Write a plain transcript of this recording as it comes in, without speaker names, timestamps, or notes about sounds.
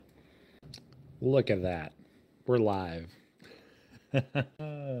Look at that. We're live.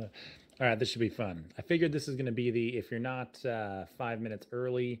 All right, this should be fun. I figured this is going to be the if you're not 5 minutes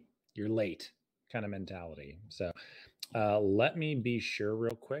early, you're late kind of mentality. So let me be sure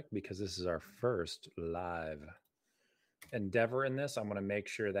real quick because this is our first live endeavor in this. I'm going to make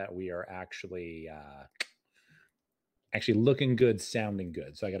sure that we are actually looking good, sounding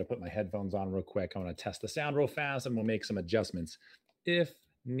good. So I got to put my headphones on real quick. I want to test the sound real fast and we'll make some adjustments if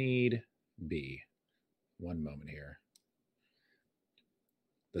need be. One moment here.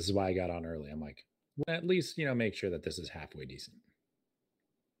 This is why I got on early. I'm like, well, at least, make sure that this is halfway decent.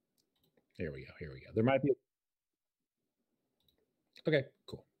 Here we go. There might be. Okay,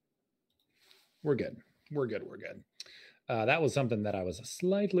 cool. We're good. That was something that I was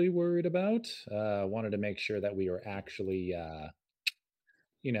slightly worried about. Wanted to make sure that we were actually,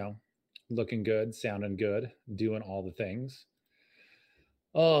 looking good, sounding good, doing all the things.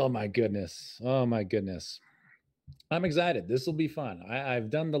 Oh my goodness. I'm excited. This will be fun. I've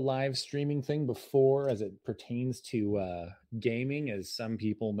done the live streaming thing before as it pertains to gaming, as some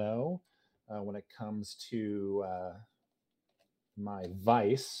people know, when it comes to my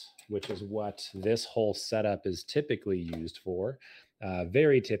Vice, which is what this whole setup is typically used for.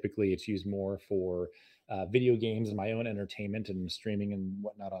 Very typically, it's used more for video games and my own entertainment and streaming and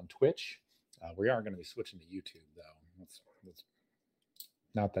whatnot on Twitch. We are going to be switching to YouTube, though. That's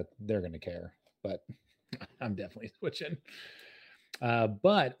not that they're going to care, but I'm definitely switching.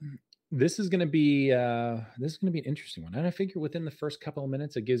 But this is going to be an interesting one. And I figure within the first couple of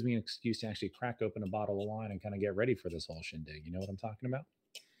minutes, it gives me an excuse to actually crack open a bottle of wine and kind of get ready for this whole shindig. You know what I'm talking about?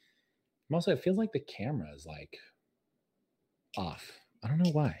 Also, it feels like the camera is like off. I don't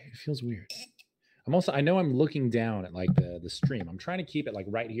know why. It feels weird. I know I'm looking down at like the stream. I'm trying to keep it like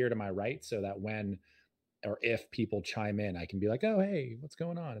right here to my right so that when or if people chime in, I can be like, oh, hey, what's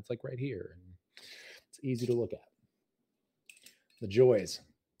going on? It's like right here. And it's easy to look at. The joys.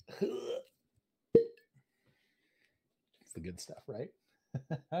 It's the good stuff, right?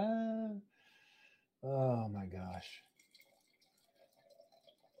 Oh my gosh.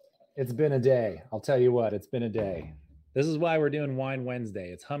 It's been a day. I'll tell you what, it's been a day. This is why we're doing Wine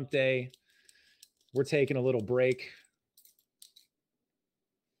Wednesday. It's hump day. We're taking a little break.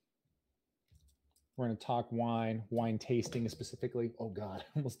 We're going to talk wine tasting specifically. Oh God,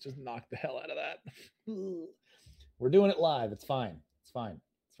 I almost just knocked the hell out of that. We're doing it live. It's fine.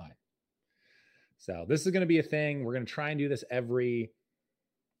 So this is going to be a thing. We're going to try and do this every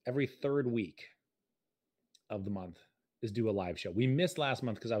third week of the month is do a live show. We missed last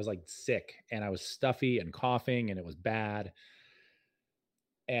month because I was like sick and I was stuffy and coughing and it was bad.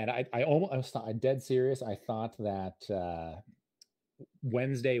 And I'm dead serious. I thought that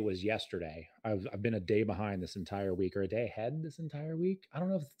Wednesday was yesterday. I've been a day behind this entire week or a day ahead this entire week. I don't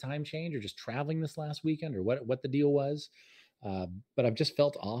know if it's the time change or just traveling this last weekend or what the deal was. But I've just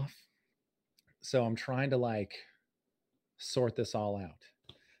felt off. So I'm trying to like sort this all out.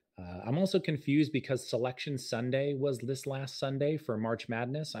 I'm also confused because Selection Sunday was this last Sunday for March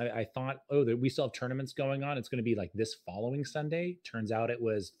Madness. I thought, we still have tournaments going on. It's going to be like this following Sunday. Turns out it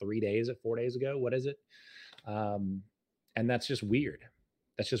was 4 days ago. What is it? And that's just weird.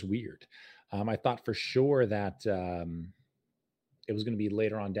 I thought for sure that it was going to be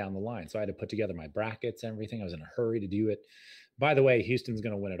later on down the line. So I had to put together my brackets and everything. I was in a hurry to do it. By the way, Houston's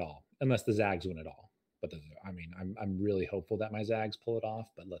going to win it all, unless the Zags win it all. But I'm really hopeful that my Zags pull it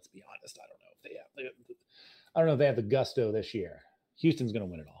off. But let's be honest, I don't know if they have the gusto this year. Houston's going to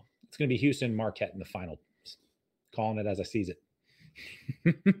win it all. It's going to be Houston Marquette in the final. Calling it as I sees it.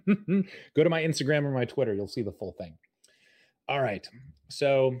 Go to my Instagram or my Twitter. You'll see the full thing. All right.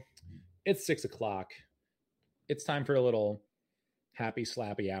 So it's 6:00. It's time for a little happy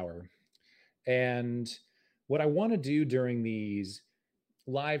slappy hour. And what I want to do during these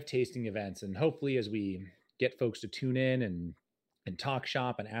live tasting events, and hopefully as we get folks to tune in and talk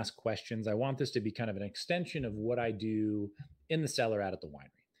shop and ask questions, I want this to be kind of an extension of what I do in the cellar out at the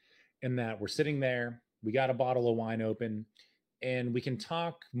winery. In that we're sitting there, we got a bottle of wine open, and we can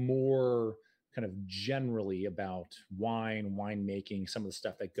talk more kind of generally about winemaking, some of the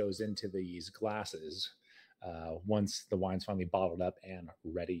stuff that goes into these glasses once the wine's finally bottled up and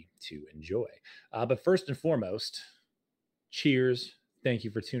ready to enjoy. But first and foremost, cheers. Thank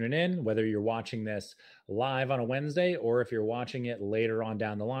you for tuning in, whether you're watching this live on a Wednesday or if you're watching it later on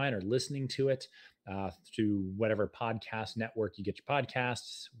down the line or listening to it through whatever podcast network you get your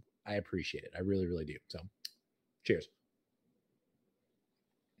podcasts. I appreciate it. I really, really do. So cheers.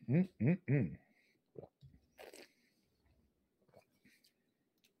 And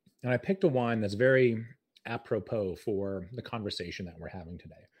I picked a wine that's very apropos for the conversation that we're having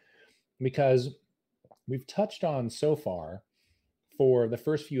today. because we've touched on so far for the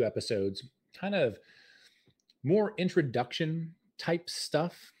first few episodes, kind of more introduction type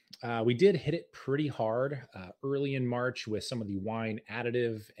stuff. We did hit it pretty hard early in March with some of the wine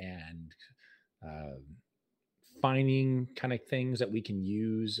additive and finding kind of things that we can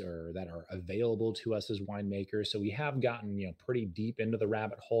use or that are available to us as winemakers. So we have gotten, pretty deep into the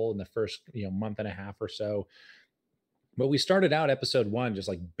rabbit hole in the first, month and a half or so. But we started out episode 1 just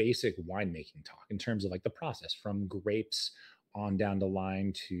like basic winemaking talk in terms of like the process from grapes on down the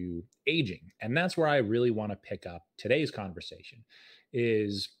line to aging. And that's where I really want to pick up today's conversation,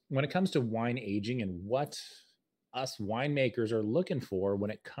 is when it comes to wine aging and what us winemakers are looking for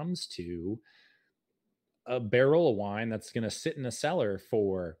when it comes to a barrel of wine that's going to sit in a cellar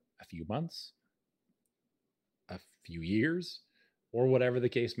for a few months, a few years, or whatever the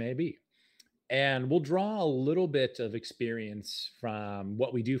case may be. And we'll draw a little bit of experience from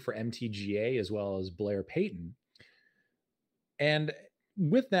what we do for MTGA as well as Blair Payton. And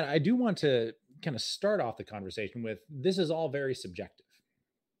with that, I do want to kind of start off the conversation with, this is all very subjective.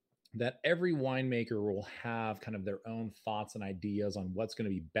 That every winemaker will have kind of their own thoughts and ideas on what's going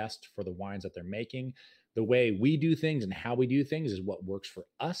to be best for the wines that they're making. The way we do things and how we do things is what works for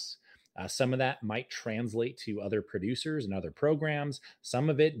us. Some of that might translate to other producers and other programs. Some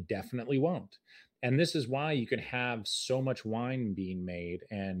of it definitely won't. And this is why you can have so much wine being made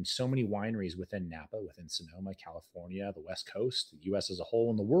and so many wineries within Napa, within Sonoma, California, the West Coast, the US as a whole,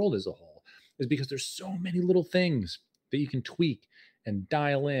 and the world as a whole, is because there's so many little things that you can tweak and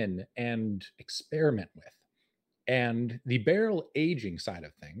dial in and experiment with. And the barrel aging side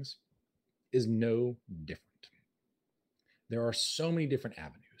of things is no different. There are so many different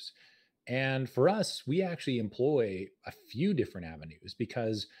avenues. And for us, we actually employ a few different avenues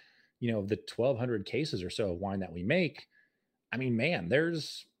because, the 1,200 cases or so of wine that we make, I mean, man,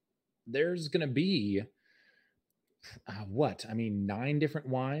 there's going to be 9 different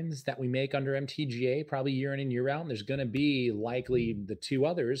wines that we make under MTGA, probably year in and year out. And there's going to be likely the 2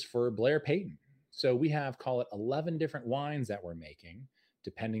 others for Blair Payton. So we have, call it 11 different wines that we're making,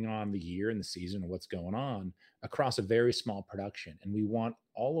 depending on the year and the season and what's going on, across a very small production. And we want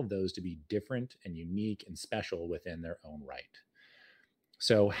all of those to be different and unique and special within their own right.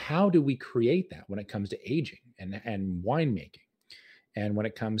 So how do we create that when it comes to aging and winemaking? And when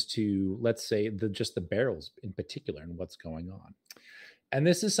it comes to, let's say, just the barrels in particular and what's going on. And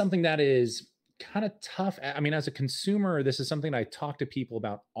this is something that is kind of tough. I mean, as a consumer, this is something I talk to people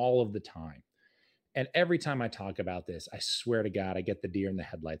about all of the time. And every time I talk about this, I swear to God, I get the deer in the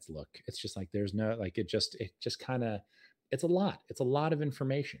headlights look. It's just like, there's no, like, it just kind of, it's a lot of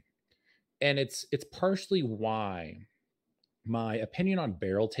information. And it's partially why my opinion on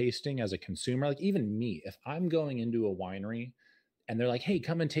barrel tasting as a consumer, like even me, if I'm going into a winery and they're like, hey,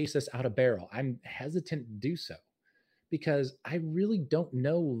 come and taste this out of barrel, I'm hesitant to do so because I really don't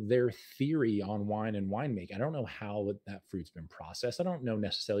know their theory on wine and winemaking. I don't know how that fruit's been processed. I don't know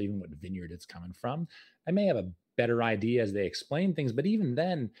necessarily even what vineyard it's coming from. I may have a better idea as they explain things, but even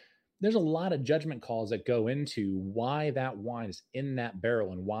then, there's a lot of judgment calls that go into why that wine is in that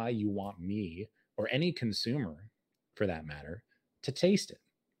barrel and why you want me or any consumer, for that matter, to taste it.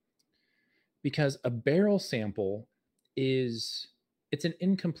 Because a barrel sample it's an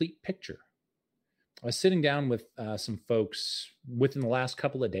incomplete picture. I was sitting down with some folks within the last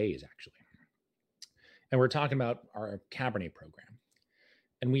couple of days, actually. And we're talking about our Cabernet program.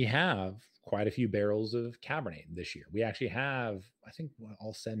 And we have quite a few barrels of Cabernet this year. We actually have, I think,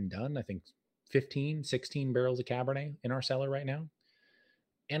 all said and done, 15, 16 barrels of Cabernet in our cellar right now.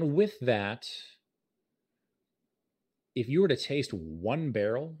 And with that, if you were to taste one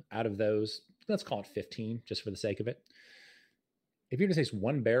barrel out of those, let's call it 15, just for the sake of it. If you're to taste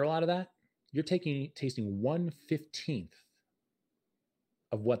one barrel out of that, you're tasting 1/15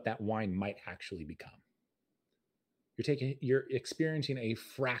 of what that wine might actually become. You're experiencing a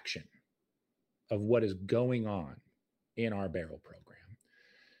fraction of what is going on in our barrel program.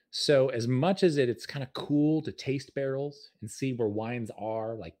 So as much as it's kind of cool to taste barrels and see where wines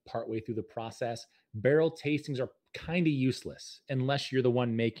are like partway through the process, barrel tastings are kind of useless unless you're the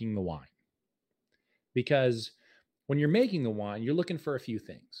one making the wine. Because when you're making the wine, you're looking for a few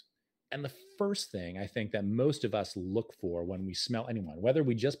things. And the first thing I think that most of us look for when we smell any wine, whether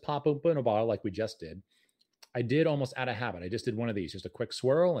we just pop open a bottle like we just did, I did almost out of habit. I just did one of these, just a quick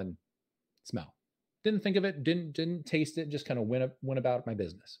swirl and smell. Didn't think of it, didn't taste it, just kind of went about my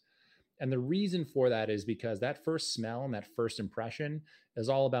business. And the reason for that is because that first smell and that first impression is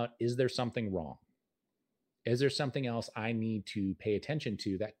all about, is there something wrong? Is there something else I need to pay attention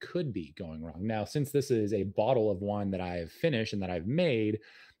to that could be going wrong? Now, since this is a bottle of wine that I've finished and that I've made,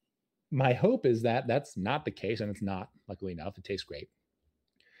 my hope is that that's not the case, and it's not. Luckily enough, it tastes great.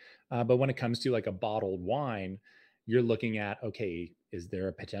 But when it comes to like a bottled wine, you're looking at, okay, is there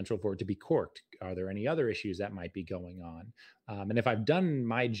a potential for it to be corked? Are there any other issues that might be going on? And if I've done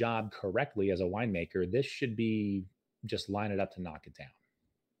my job correctly as a winemaker, this should be just line it up to knock it down,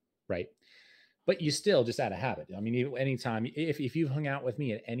 right? But you still just out of habit. I mean, anytime, if you've hung out with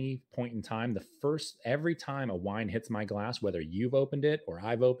me at any point in time, every time a wine hits my glass, whether you've opened it or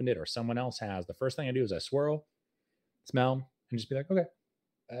I've opened it or someone else has, the first thing I do is I swirl, smell, and just be like, okay.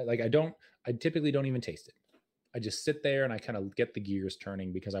 I typically don't even taste it. I just sit there and I kind of get the gears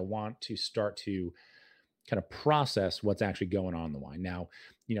turning because I want to start to kind of process what's actually going on in the wine. Now,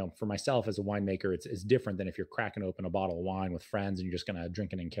 for myself as a winemaker, it's different than if you're cracking open a bottle of wine with friends and you're just going to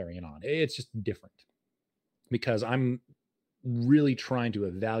drink it and carry it on. It's just different because I'm really trying to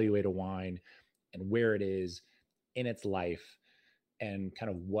evaluate a wine and where it is in its life and kind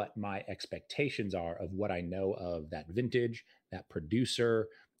of what my expectations are of what I know of that vintage, that producer,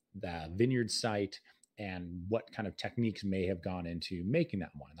 the vineyard site, and what kind of techniques may have gone into making that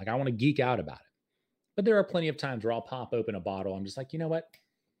wine. Like I want to geek out about it. But there are plenty of times where I'll pop open a bottle. I'm just like, you know what?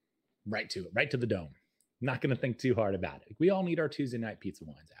 Right to it, right to the dome. I'm not going to think too hard about it. We all need our Tuesday night pizza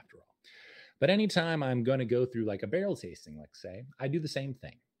wines after all. But anytime I'm going to go through like a barrel tasting, like say, I do the same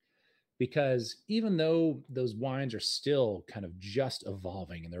thing. Because even though those wines are still kind of just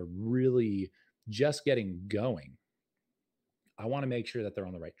evolving and they're really just getting going, I want to make sure that they're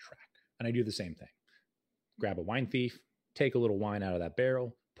on the right track. And I do the same thing. Grab a wine thief, take a little wine out of that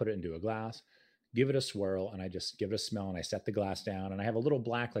barrel, put it into a glass, give it a swirl, and I just give it a smell, and I set the glass down, and I have a little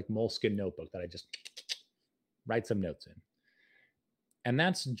black like moleskin notebook that I just write some notes in. And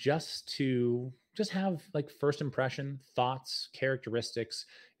that's just to have like first impression, thoughts, characteristics.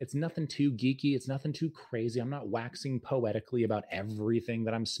 It's nothing too geeky. It's nothing too crazy. I'm not waxing poetically about everything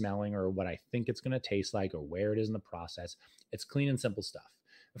that I'm smelling or what I think it's going to taste like or where it is in the process. It's clean and simple stuff.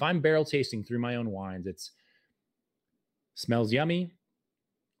 If I'm barrel tasting through my own wines, it's smells yummy,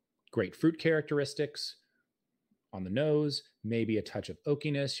 great fruit characteristics on the nose, maybe a touch of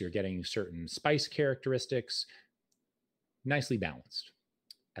oakiness. You're getting certain spice characteristics, nicely balanced.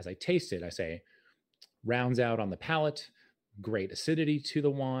 As I taste it, I say, rounds out on the palate, great acidity to the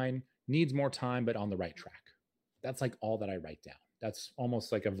wine, needs more time, but on the right track. That's like all that I write down. That's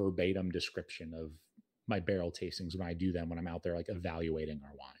almost like a verbatim description of my barrel tastings when I do them, when I'm out there like evaluating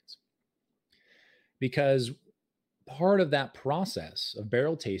our wines. Because part of that process of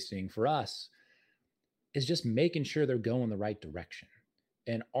barrel tasting for us is just making sure they're going the right direction.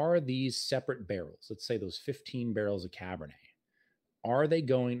 And are these separate barrels, let's say those 15 barrels of Cabernet, are they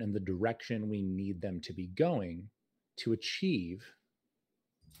going in the direction we need them to be going to achieve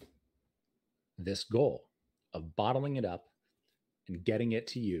this goal of bottling it up and getting it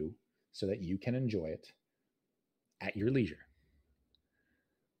to you so that you can enjoy it at your leisure?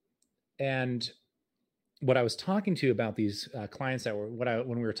 And what I was talking to about these clients that were,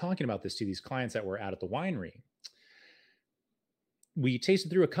 when we were talking about this to these clients that were out at the winery, we tasted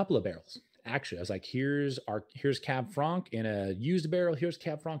through a couple of barrels. Actually, I was like, here's Cab Franc in a used barrel. Here's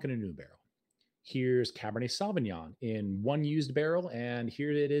Cab Franc in a new barrel. Here's Cabernet Sauvignon in one used barrel, and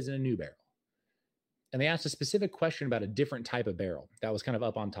here it is in a new barrel. And they asked a specific question about a different type of barrel that was kind of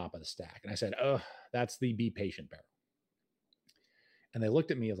up on top of the stack. And I said, oh, that's the Be Patient barrel. And they looked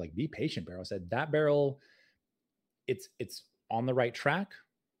at me, I was like, Be Patient barrel. I said, that barrel, it's on the right track,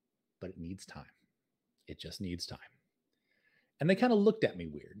 but it needs time. It just needs time. And they kind of looked at me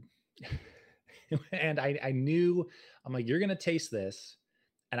weird. And I knew, I'm like, you're going to taste this.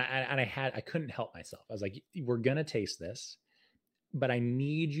 And I couldn't help myself. I was like, we're going to taste this, but I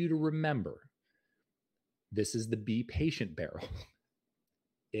need you to remember, this is the Be Patient barrel.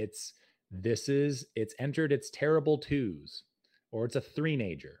 It's entered its terrible twos, or it's a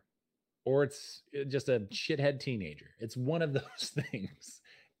three-nager, or it's just a shithead teenager. It's one of those things.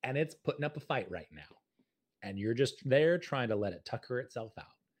 And it's putting up a fight right now. And you're just there trying to let it tucker itself out.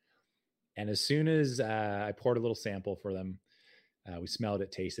 And as soon as I poured a little sample for them, we smelled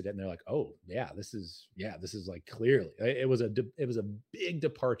it, tasted it, and they're like, "Oh, this is like clearly." It was a big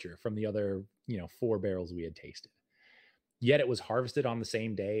departure from the other 4 barrels we had tasted. Yet it was harvested on the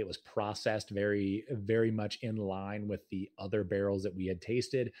same day. It was processed very, very much in line with the other barrels that we had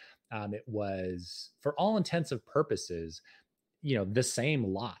tasted. It was, for all intents and purposes, the same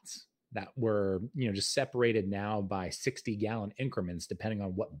lots that were, just separated now by 60-gallon increments, depending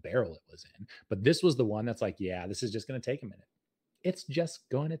on what barrel it was in. But this was the one that's like, this is just going to take a minute. It's just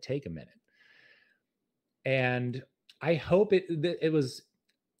going to take a minute. And I hope it was,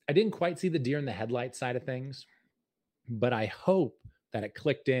 I didn't quite see the deer in the headlights side of things, but I hope that it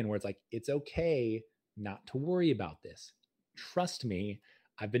clicked in where it's like, it's okay not to worry about this. Trust me,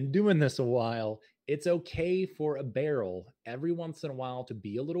 I've been doing this a while. It's okay for a barrel every once in a while to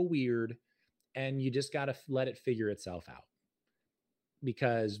be a little weird, and you just got to let it figure itself out.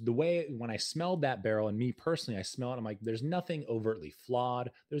 Because the way, when I smelled that barrel, and me personally, I smell it, I'm like, there's nothing overtly flawed.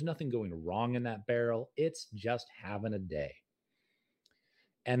 There's nothing going wrong in that barrel. It's just having a day.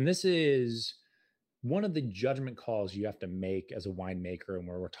 And this is one of the judgment calls you have to make as a winemaker. And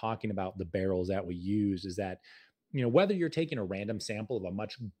where we're talking about the barrels that we use is that, whether you're taking a random sample of a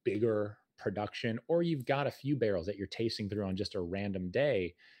much bigger production, or you've got a few barrels that you're tasting through on just a random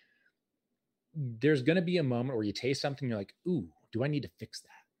day, there's going to be a moment where you taste something, you're like, ooh, do I need to fix that?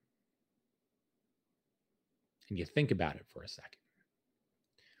 And you think about it for a second.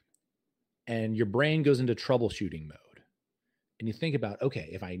 And your brain goes into troubleshooting mode. And you think about, okay,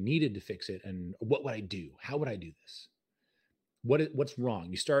 if I needed to fix it, and what would I do? How would I do this? What's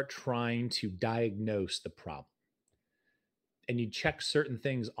wrong? You start trying to diagnose the problem. And you check certain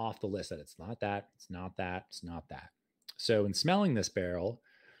things off the list that it's not that, it's not that, it's not that. So in smelling this barrel,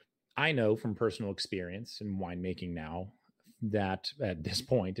 I know from personal experience in winemaking now that at this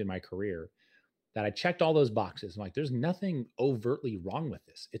point in my career, that I checked all those boxes. I'm like, there's nothing overtly wrong with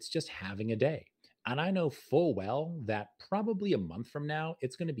this. It's just having a day. And I know full well that probably a month from now,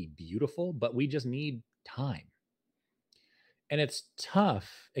 it's going to be beautiful, but we just need time. And it's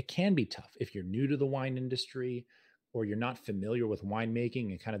tough. It can be tough if you're new to the wine industry, or you're not familiar with winemaking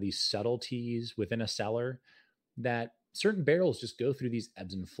and kind of these subtleties within a cellar, that certain barrels just go through these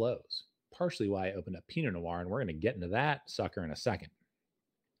ebbs and flows. Partially why I opened up Pinot Noir, and we're going to get into that sucker in a second.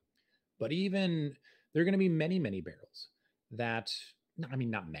 But even there are going to be many, many barrels that, I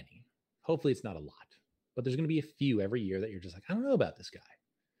mean, not many. Hopefully it's not a lot, but there's going to be a few every year that you're just like, I don't know about this guy.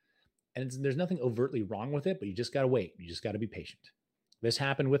 And there's nothing overtly wrong with it, but you just got to wait. You just got to be patient. This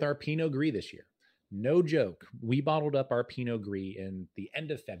happened with our Pinot Gris this year. No joke. We bottled up our Pinot Gris in the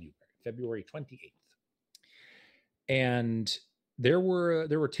end of February 28th. And there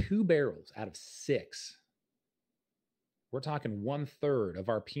were 2 barrels out of 6. We're talking 1/3 of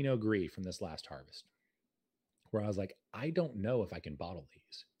our Pinot Gris from this last harvest, where I was like, I don't know if I can bottle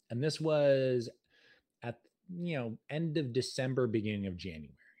these. And this was at, end of December, beginning of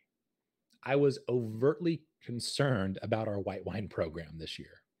January. I was overtly concerned about our white wine program this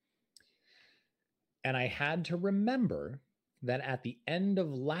year. And I had to remember that at the end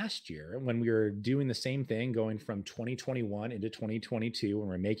of last year, when we were doing the same thing, going from 2021 into 2022, when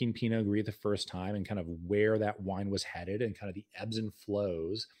we're making Pinot Gris the first time, and kind of where that wine was headed, and kind of the ebbs and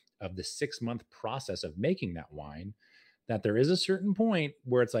flows of the 6-month process of making that wine, that there is a certain point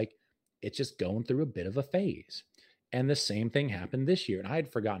where it's like, it's just going through a bit of a phase. And the same thing happened this year. And I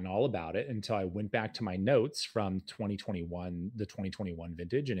had forgotten all about it until I went back to my notes from 2021, the 2021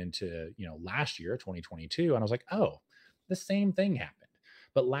 vintage, and into, last year, 2022. And I was like, oh, the same thing happened.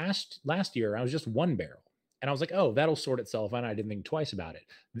 But last year, I was just 1 barrel. And I was like, oh, that'll sort itself out. I didn't think twice about it.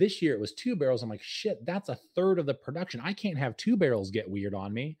 This year, it was 2 barrels. I'm like, shit, that's 1/3 of the production. I can't have 2 barrels get weird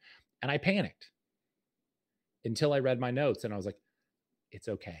on me. And I panicked until I read my notes. And I was like, it's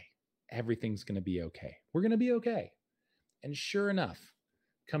okay. Everything's going to be okay. We're going to be okay. And sure enough,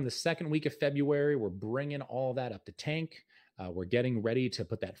 come the second week of February, we're bringing all that up to tank. We're getting ready to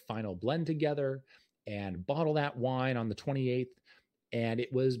put that final blend together and bottle that wine on the 28th. And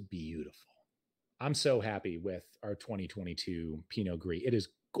it was beautiful. I'm so happy with our 2022 Pinot Gris. It is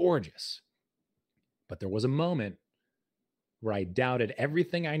gorgeous. But there was a moment where I doubted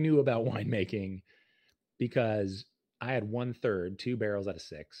everything I knew about winemaking, because I had 1/3, 2 barrels out of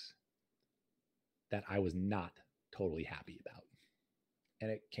 6, that I was not totally happy about.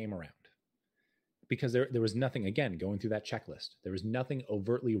 And it came around because there was nothing, again, going through that checklist. There was nothing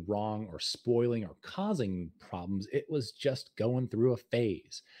overtly wrong or spoiling or causing problems. It was just going through a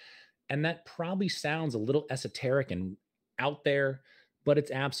phase. And that probably sounds a little esoteric and out there, but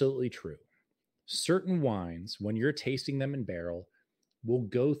it's absolutely true. Certain wines, when you're tasting them in barrel, will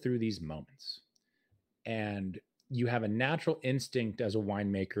go through these moments. And you have a natural instinct as a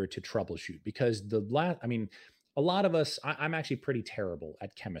winemaker to troubleshoot, because a lot of us, I'm actually pretty terrible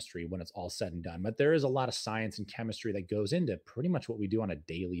at chemistry when it's all said and done, but there is a lot of science and chemistry that goes into pretty much what we do on a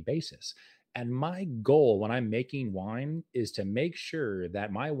daily basis. And my goal when I'm making wine is to make sure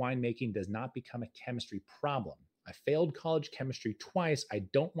that my winemaking does not become a chemistry problem. I failed college chemistry twice. I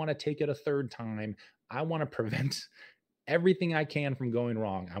don't want to take it a 3rd time. I want to prevent everything I can from going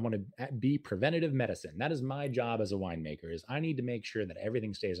wrong. I want to be preventative medicine. That is my job as a winemaker, is I need to make sure that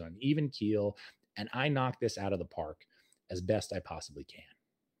everything stays on an even keel, and I knock this out of the park as best I possibly can.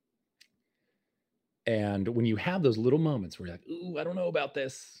 And when you have those little moments where you're like, ooh, I don't know about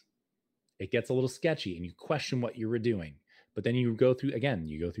this, it gets a little sketchy and you question what you were doing. But then you go through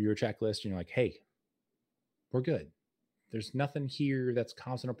your checklist and you're like, hey, we're good. There's nothing here that's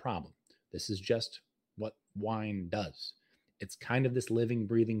causing a problem. This is just what wine does. It's kind of this living,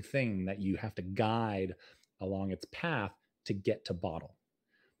 breathing thing that you have to guide along its path to get to bottle.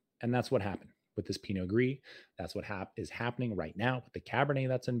 And that's what happened with this Pinot Gris. That's what is happening right now with the Cabernet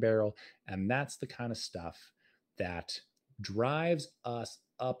that's in barrel. And that's the kind of stuff that drives us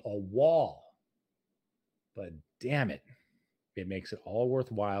up a wall. But damn it, it makes it all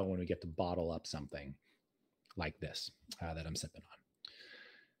worthwhile when we get to bottle up something like this that I'm sipping on.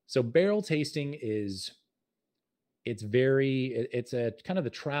 So barrel tasting it's a kind of the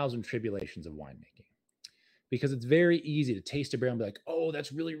trials and tribulations of winemaking, because it's very easy to taste a barrel and be like, oh,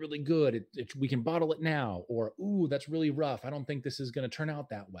 that's really, really good. We can bottle it now. Or, ooh, that's really rough. I don't think this is going to turn out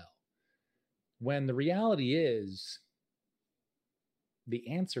that well. When the reality is the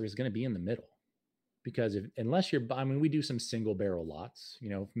answer is going to be in the middle. Because we do some single barrel lots.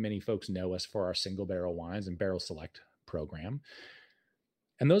 Many folks know us for our single barrel wines and barrel select program.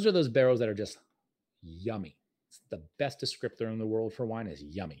 And those are those barrels that are just yummy. It's the best descriptor in the world for wine is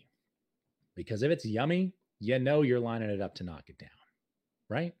yummy. Because if it's yummy, you're lining it up to knock it down,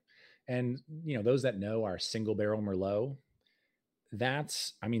 right? And, those that know our single barrel Merlot,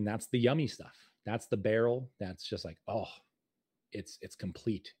 that's the yummy stuff. That's the barrel that's just like, oh, it's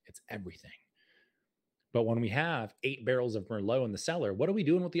complete. It's everything. But when we have 8 barrels of Merlot in the cellar, what are we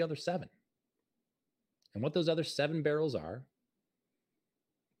doing with the other 7? And what those other 7 barrels are,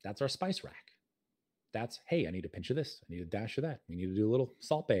 that's our spice rack. That's, hey, I need a pinch of this. I need a dash of that. We need to do a little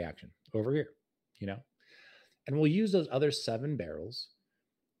Salt Bay action over here, And we'll use those other 7 barrels,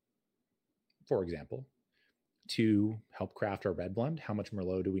 for example, to help craft our red blend. How much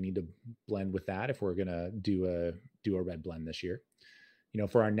Merlot do we need to blend with that if we're going to do a red blend this year?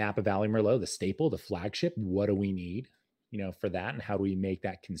 For our Napa Valley Merlot, the staple, the flagship, what do we need, for that? And how do we make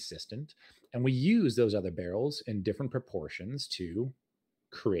that consistent? And we use those other barrels in different proportions to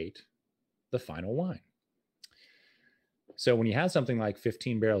create the final wine. So when you have something like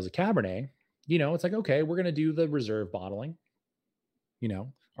 15 barrels of Cabernet, it's like, okay, we're going to do the reserve bottling,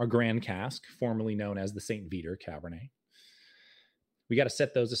 our Grand Cask, formerly known as the St. Viateur Cabernet. We got to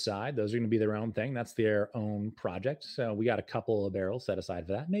set those aside. Those are going to be their own thing. That's their own project. So we got a couple of barrels set aside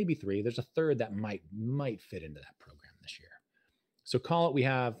for that, maybe 3. There's a third that might fit into that program this year. So call it, we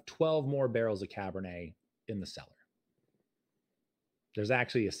have 12 more barrels of Cabernet in the cellar. There's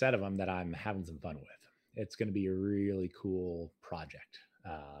actually a set of them that I'm having some fun with. It's going to be a really cool project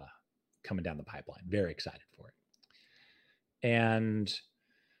coming down the pipeline. Very excited for it. And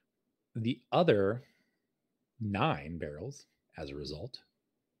the other 9 barrels, as a result,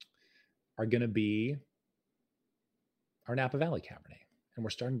 are going to be our Napa Valley Cabernet. And we're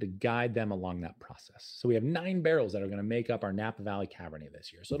starting to guide them along that process. So we have 9 barrels that are going to make up our Napa Valley Cabernet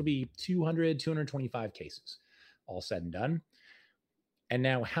this year. So it'll be 225 cases, all said and done. And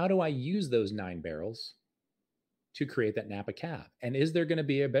now, how do I use those 9 barrels to create that Napa Cab? And is there going to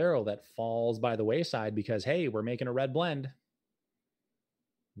be a barrel that falls by the wayside because, hey, we're making a red blend?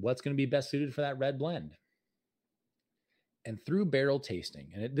 What's going to be best suited for that red blend? And through barrel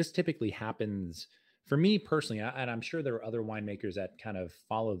tasting, and this typically happens for me personally, and I'm sure there are other winemakers that kind of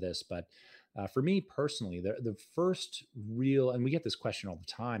follow this, but for me personally, the first real, and we get this question all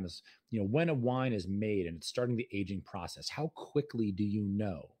the time, is, when a wine is made and it's starting the aging process, how quickly do you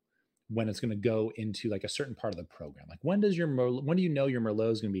know when it's going to go into like a certain part of the program? Like when do you know your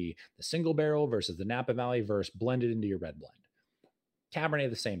Merlot is going to be the single barrel versus the Napa Valley versus blended into your red blend? Cabernet,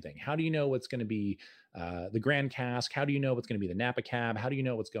 the same thing. How do you know what's going to be the Grand Cask? How do you know what's going to be the Napa Cab? How do you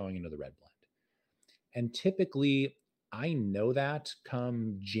know what's going into the red blend? And typically, I know that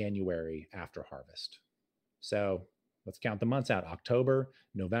come January after harvest. So let's count the months out. October,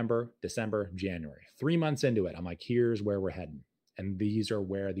 November, December, January. 3 months into it, I'm like, here's where we're heading. And these are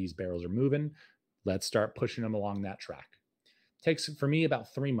where these barrels are moving. Let's start pushing them along that track. It takes, for me,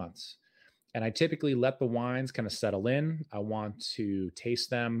 about 3 months. And I typically let the wines kind of settle in. I want to taste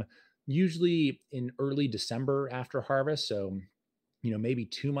them usually in early December after harvest. So, maybe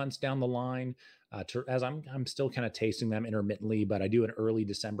 2 months down the line, as I'm still kind of tasting them intermittently, but I do an early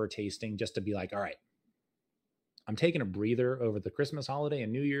December tasting just to be like, all right, I'm taking a breather over the Christmas holiday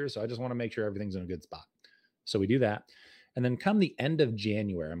and New Year's. So I just want to make sure everything's in a good spot. So we do that. And then come the end of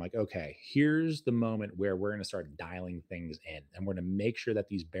January, I'm like, okay, here's the moment where we're going to start dialing things in. And we're going to make sure that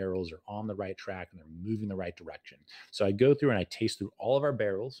these barrels are on the right track and they're moving the right direction. So I go through and I taste through all of our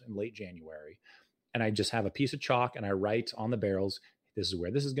barrels in late January. And I just have a piece of chalk and I write on the barrels This is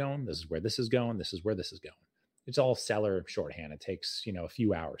where this is going. This is where this is going. This is where this is going. It's all seller shorthand. It takes, a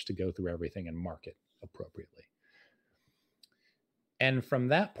few hours to go through everything and mark it appropriately. And from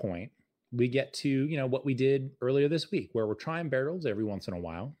that point, we get to, what we did earlier this week, where we're trying barrels every once in a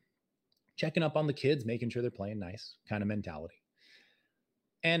while, checking up on the kids, making sure they're playing nice kind of mentality.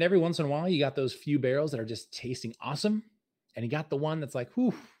 And every once in a while, you got those few barrels that are just tasting awesome. And you got the one that's like,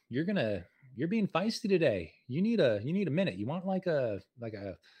 whew, you're being feisty today. You need a minute. You want like a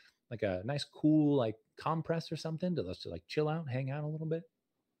nice, cool, like compress or something to just like chill out, hang out a little bit.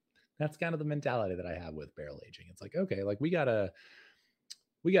 That's kind of the mentality that I have with barrel aging. It's like, okay, like we gotta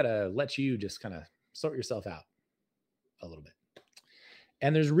let you just kind of sort yourself out a little bit.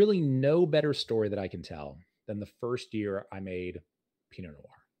 And there's really no better story that I can tell than the first year I made Pinot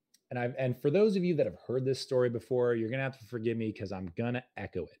Noir. And for those of you that have heard this story before, you're gonna have to forgive me because I'm gonna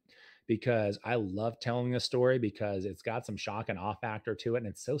echo it, because I love telling this story because it's got some shock and awe factor to it, and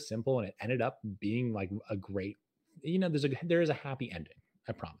it's so simple, and it ended up being like a great, there is a happy ending.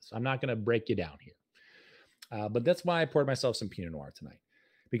 I promise. I'm not gonna break you down here, but that's why I poured myself some Pinot Noir tonight,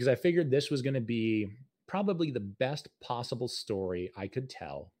 because I figured this was gonna be probably the best possible story I could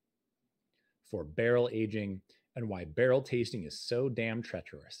tell for barrel aging and why barrel tasting is so damn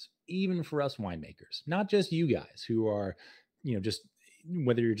treacherous, even for us winemakers. Not just you guys who are, just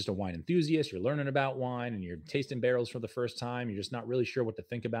whether you're just a wine enthusiast, you're learning about wine and you're tasting barrels for the first time, you're just not really sure what to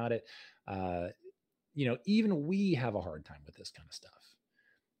think about it. Even we have a hard time with this kind of stuff.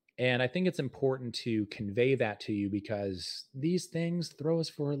 And I think it's important to convey that to you because these things throw us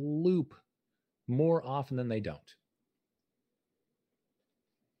for a loop more often than they don't.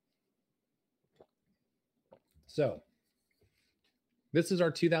 So this is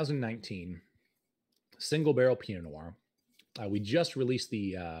our 2019 single barrel Pinot Noir. We just released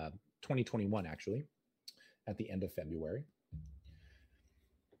the 2021 actually at the end of February.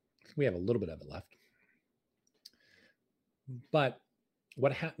 We have a little bit of it left. But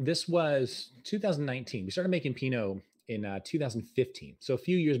this was 2019. We started making Pinot in 2015, so a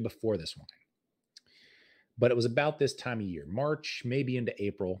few years before this wine. But it was about this time of year, March, maybe into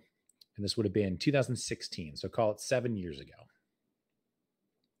April, and this would have been 2016, so call it 7 years ago.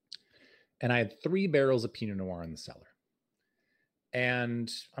 And I had 3 barrels of Pinot Noir in the cellar.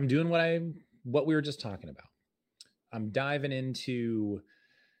 And I'm doing what we were just talking about. I'm diving into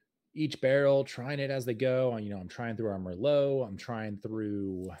each barrel, trying it as they go. I'm trying through our Merlot. I'm trying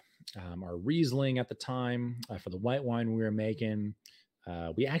through our Riesling at the time for the white wine we were making.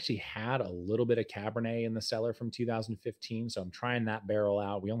 We actually had a little bit of Cabernet in the cellar from 2015. So I'm trying that barrel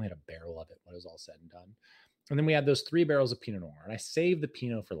out. We only had a barrel of it when it was all said and done. And then we had those 3 barrels of Pinot Noir. And I saved the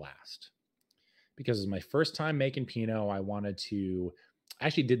Pinot for last because it was my first time making Pinot. I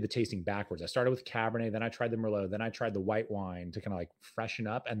actually did the tasting backwards. I started with Cabernet, then I tried the Merlot, then I tried the white wine to kind of like freshen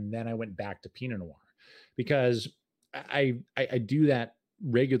up. And then I went back to Pinot Noir because I do that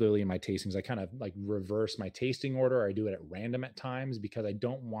regularly in my tastings. I kind of like reverse my tasting order. I do it at random at times because I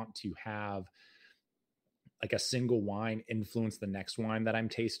don't want to have like a single wine influence the next wine that I'm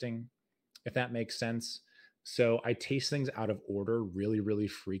tasting, if that makes sense. So I taste things out of order really, really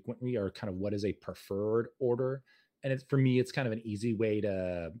frequently, or kind of what is a preferred order. And for me, it's kind of an easy way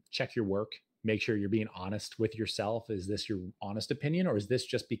to check your work, make sure you're being honest with yourself. Is this your honest opinion, or is this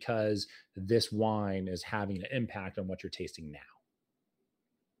just because this wine is having an impact on what you're tasting now?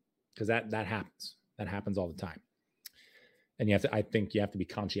 Because that happens. That happens all the time. And I think you have to be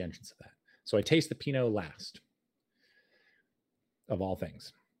conscientious of that. So I taste the Pinot last, of all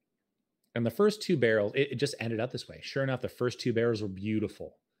things. And the first 2 barrels, it just ended up this way. Sure enough, the first 2 barrels were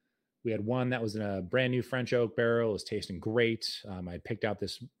beautiful. We had one that was in a brand new French oak barrel. It was tasting great. I picked out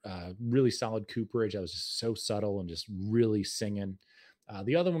this really solid cooperage that was just so subtle and just really singing.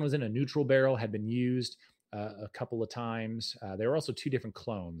 The other one was in a neutral barrel, had been used a couple of times. There were also 2 different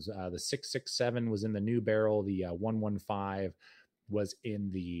clones. The 667 was in the new barrel. The 115 was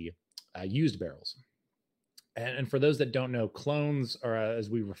in the used barrels. And for those that don't know, clones are, as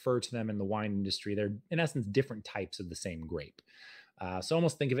we refer to them in the wine industry, they're in essence different types of the same grape. So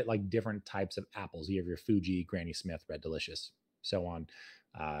almost think of it like different types of apples. You have your Fuji, Granny Smith, Red Delicious, so on.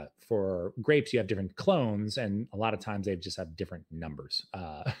 For grapes, you have different clones, and a lot of times they just have different numbers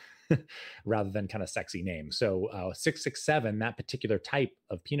rather than kind of sexy names. So 667, that particular type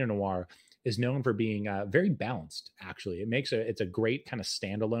of Pinot Noir, is known for being very balanced, actually. It's a great kind of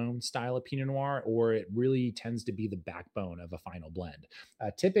standalone style of Pinot Noir, or it really tends to be the backbone of a final blend.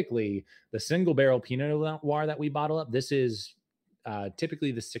 Typically, the single barrel Pinot Noir that we bottle up, this is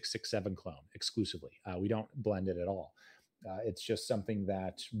typically the 667 clone exclusively. We don't blend it at all. It's just something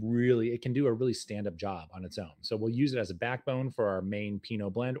that really, it can do a really stand-up job on its own. So we'll use it as a backbone for our main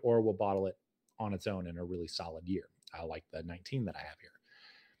Pinot blend, or we'll bottle it on its own in a really solid year. I like the 19 that I have here.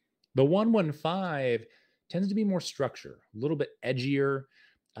 The 115 tends to be more structure, a little bit edgier,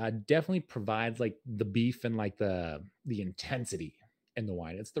 definitely provides like the beef and like the intensity in the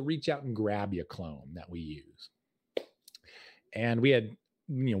wine. It's the reach out and grab you clone that we use. And we had,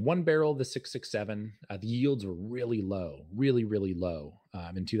 one barrel of the 667. The yields were really low, really, really low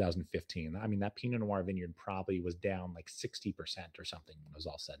in 2015. I mean, that Pinot Noir vineyard probably was down like 60% or something when it was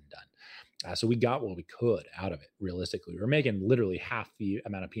all said and done. So we got what we could out of it, realistically. We were making literally half the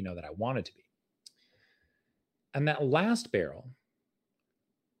amount of Pinot that I wanted to be. And that last barrel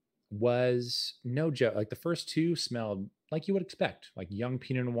was no joke. Like the first two smelled like you would expect, like young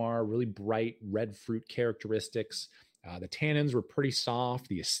Pinot Noir, really bright red fruit characteristics. The tannins were pretty soft.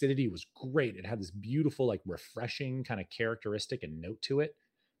 The acidity was great. It had this beautiful, like refreshing kind of characteristic and note to it.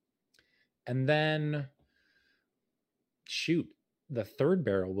 And then, shoot, the third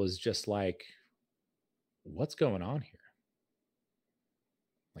barrel was just like, what's going on here?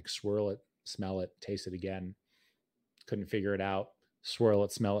 Like swirl it, smell it, taste it again. Couldn't figure it out. Swirl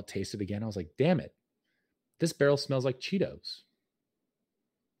it, smell it, taste it again. I was like, damn it. This barrel smells like Cheetos.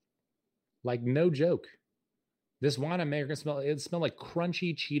 Like, no joke. This wine I'm making smelled like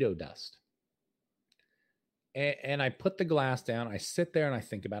crunchy Cheeto dust. And I put the glass down. I sit there and I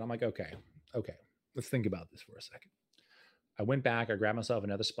think about it. I'm like, okay, let's think about this for a second. I went back. I grabbed myself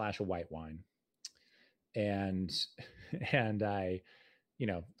another splash of white wine. And I,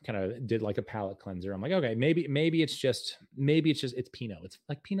 kind of did like a palate cleanser. I'm like, okay, maybe it's Pinot. It's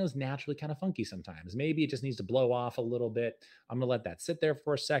like Pinot's naturally kind of funky sometimes. Maybe it just needs to blow off a little bit. I'm going to let that sit there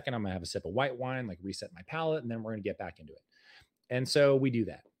for a second. I'm going to have a sip of white wine, like reset my palate, and then we're going to get back into it. And so we do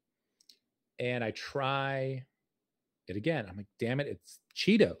that. And I try it again. I'm like, damn it, it's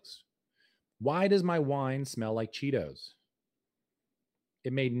Cheetos. Why does my wine smell like Cheetos?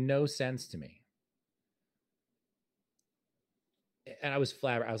 It made no sense to me. And I was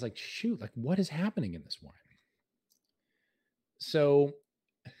flabbergasted. I was like, shoot, like what is happening in this wine? So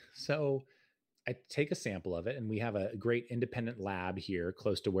I take a sample of it, and we have a great independent lab here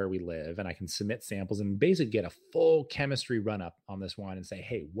close to where we live, and I can submit samples and basically get a full chemistry run up on this wine and say,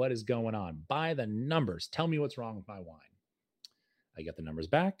 hey, what is going on? By the numbers, tell me what's wrong with my wine. I get the numbers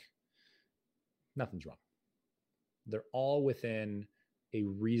back. Nothing's wrong. They're all within a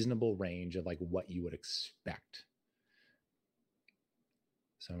reasonable range of like what you would expect.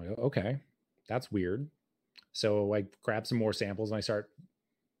 So I'm like, okay, that's weird. So I grab some more samples and I start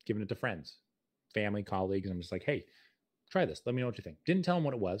giving it to friends, family, colleagues. And I'm just like, hey, try this. Let me know what you think. Didn't tell them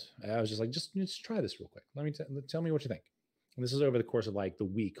what it was. I was just like, just try this real quick. Tell me what you think. And this is over the course of like the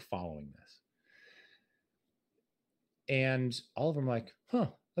week following this. And all of them are like, huh,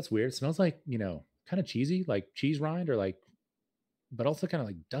 that's weird. It smells like, kind of cheesy, like cheese rind, or like, but also kind of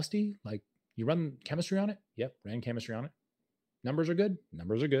like dusty. Like, you run chemistry on it? Yep, ran chemistry on it. Numbers are good.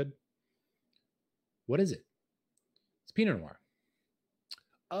 Numbers are good. What is it? It's Pinot Noir.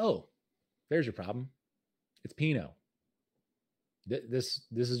 Oh, there's your problem. It's Pinot. This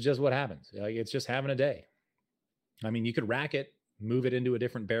is just what happens. Like, it's just having a day. I mean, you could rack it, move it into a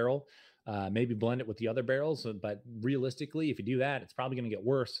different barrel, maybe blend it with the other barrels. But realistically, if you do that, it's probably going to get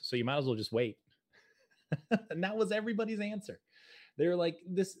worse. So you might as well just wait. And that was everybody's answer. They're like,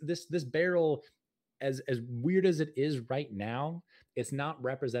 this barrel, as weird as it is right now, it's not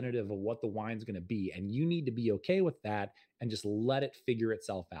representative of what the wine's going to be. And you need to be okay with that and just let it figure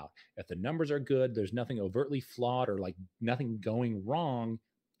itself out. If the numbers are good, there's nothing overtly flawed or like nothing going wrong,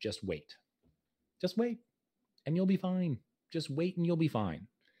 just wait. Just wait and you'll be fine. Just wait and you'll be fine.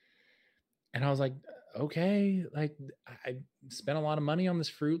 And I was like, okay, like I spent a lot of money on this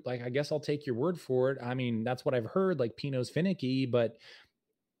fruit. Like, I guess I'll take your word for it. I mean, that's what I've heard, like Pinot's finicky, but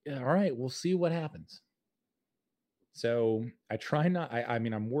all right, we'll see what happens. So I try not, I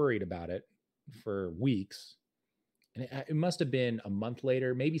mean, I'm worried about it for weeks. And it must have been a month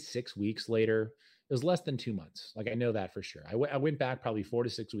later, maybe 6 weeks later. It was less than 2 months. Like, I know that for sure. I went back probably 4 to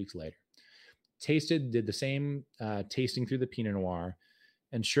 6 weeks later, did the same tasting through the Pinot Noir.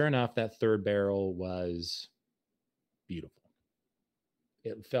 And sure enough, that third barrel was beautiful.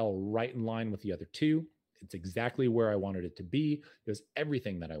 It fell right in line with the other two. It's exactly where I wanted it to be. It was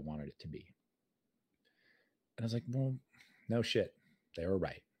everything that I wanted it to be. And I was like, well, no shit. They were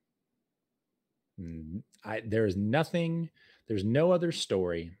right. There's no other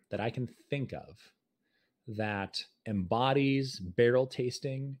story that I can think of that embodies barrel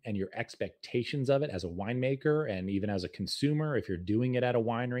tasting and your expectations of it as a winemaker and even as a consumer, if you're doing it at a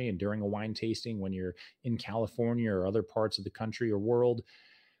winery and during a wine tasting when you're in California or other parts of the country or world,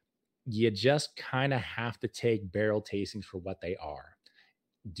 you just kind of have to take barrel tastings for what they are.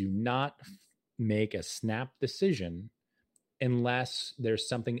 Do not make a snap decision unless there's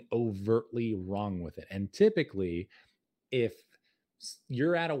something overtly wrong with it. And typically, if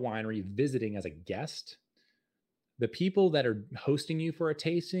you're at a winery visiting as a guest, the people that are hosting you for a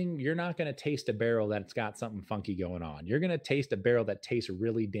tasting, you're not going to taste a barrel that's got something funky going on. You're going to taste a barrel that tastes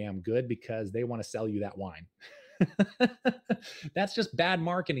really damn good because they want to sell you that wine. That's just bad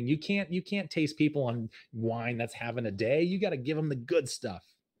marketing. You can't taste people on wine that's having a day. You got to give them the good stuff.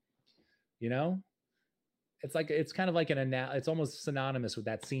 You know? It's kind of like it's almost synonymous with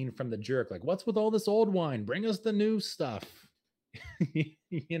that scene from The Jerk. Like, what's with all this old wine? Bring us the new stuff.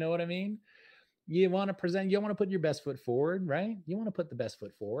 You know what I mean? You want to put your best foot forward, right? You want to put the best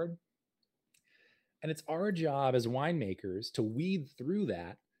foot forward. And it's our job as winemakers to weed through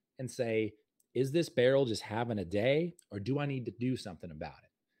that and say, is this barrel just having a day, or do I need to do something about it?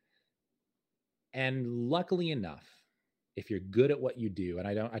 And luckily enough, if you're good at what you do, and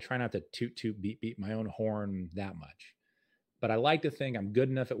I try not to toot beat my own horn that much, but I like to think I'm good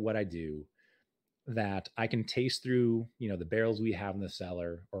enough at what I do that I can taste through, the barrels we have in the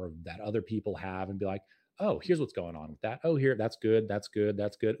cellar or that other people have and be like, oh, here's what's going on with that. Oh, here, that's good. That's good.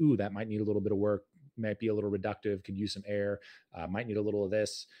 That's good. Ooh, that might need a little bit of work. Might be a little reductive. Could use some air. Might need a little of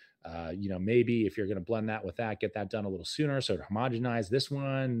this. Maybe if you're going to blend that with that, get that done a little sooner. So to homogenize this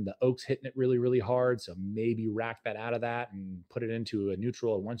one, the oak's hitting it really, really hard. So maybe rack that out of that and put it into a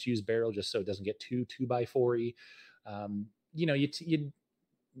neutral and once used barrel, just so it doesn't get too 2x4-y.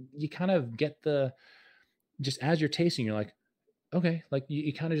 You kind of get just as you're tasting, you're like, okay, like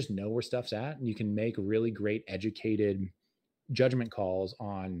you kind of just know where stuff's at and you can make really great educated judgment calls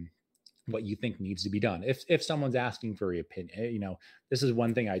on what you think needs to be done. If someone's asking for your opinion, this is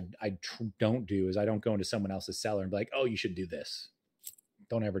one thing I don't do is I don't go into someone else's cellar and be like, oh, you should do this.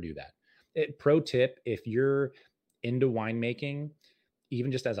 Don't ever do that. Pro tip, if you're into winemaking,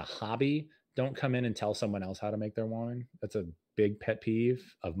 even just as a hobby, don't come in and tell someone else how to make their wine. That's a big pet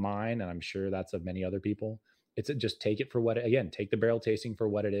peeve of mine. And I'm sure that's of many other people. It's just take it for take the barrel tasting for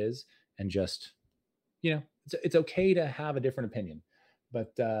what it is. And just, it's okay to have a different opinion,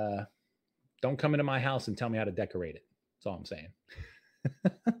 but don't come into my house and tell me how to decorate it. That's all I'm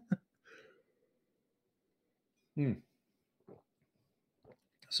saying.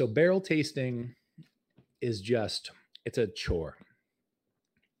 So barrel tasting is it's a chore.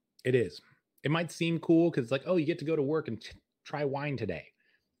 It is. It might seem cool because it's like, oh, you get to go to work and try wine today.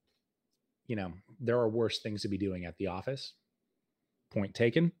 There are worse things to be doing at the office. Point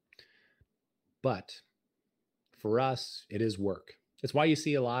taken. But for us, it is work. It's why you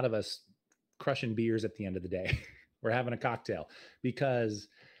see a lot of us crushing beers at the end of the day. We're having a cocktail because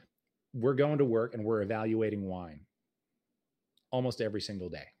we're going to work and we're evaluating wine almost every single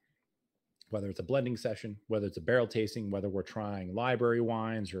day. Whether it's a blending session, whether it's a barrel tasting, whether we're trying library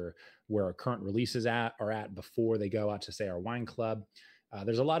wines or where our current releases are at before they go out to, say, our wine club.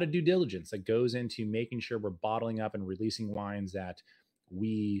 There's a lot of due diligence that goes into making sure we're bottling up and releasing wines that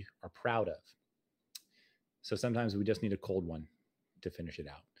we are proud of. So sometimes we just need a cold one to finish it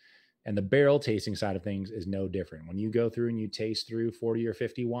out. And the barrel tasting side of things is no different. When you go through and you taste through 40 or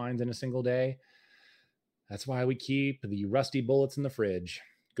 50 wines in a single day, that's why we keep the rusty bullets in the fridge.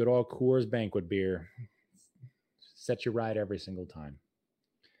 Good old Coors Banquet beer. Set you right every single time.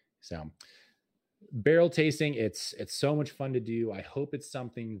 So barrel tasting, it's so much fun to do. I hope it's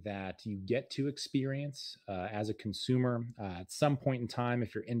something that you get to experience as a consumer at some point in time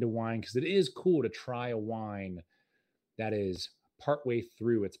if you're into wine, because it is cool to try a wine that is partway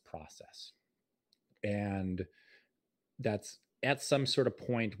through its process. And that's at some sort of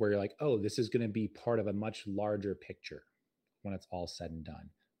point where you're like, oh, this is going to be part of a much larger picture when it's all said and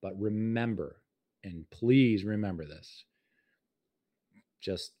done. But remember, and please remember this,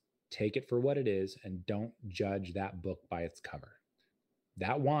 just take it for what it is and don't judge that book by its cover.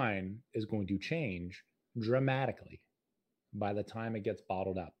 That wine is going to change dramatically by the time it gets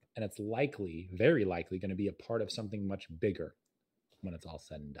bottled up. And it's likely, very likely, going to be a part of something much bigger when it's all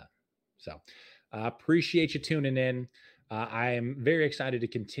said and done. So appreciate you tuning in. I am very excited to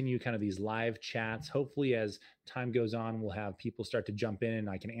continue kind of these live chats. Hopefully, as time goes on, we'll have people start to jump in and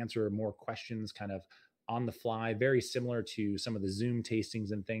I can answer more questions kind of on the fly, very similar to some of the Zoom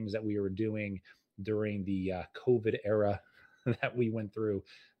tastings and things that we were doing during the COVID era that we went through.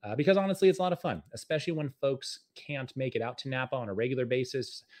 Because honestly, it's a lot of fun, especially when folks can't make it out to Napa on a regular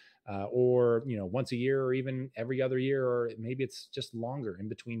basis. or once a year, or even every other year, or maybe it's just longer in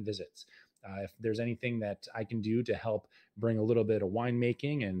between visits. If there's anything that I can do to help bring a little bit of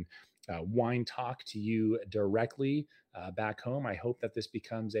winemaking and wine talk to you directly back home, I hope that this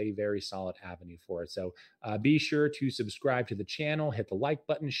becomes a very solid avenue for it. So be sure to subscribe to the channel, hit the like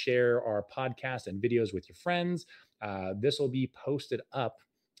button, share our podcast and videos with your friends. This will be posted up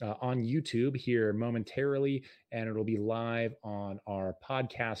on YouTube here momentarily, and it'll be live on our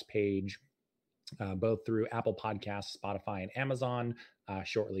podcast page, both through Apple Podcasts, Spotify, and Amazon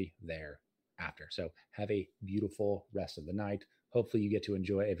shortly thereafter. So have a beautiful rest of the night. Hopefully you get to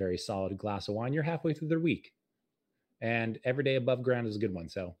enjoy a very solid glass of wine. You're halfway through the week, and every day above ground is a good one.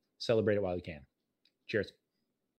 So celebrate it while you can. Cheers.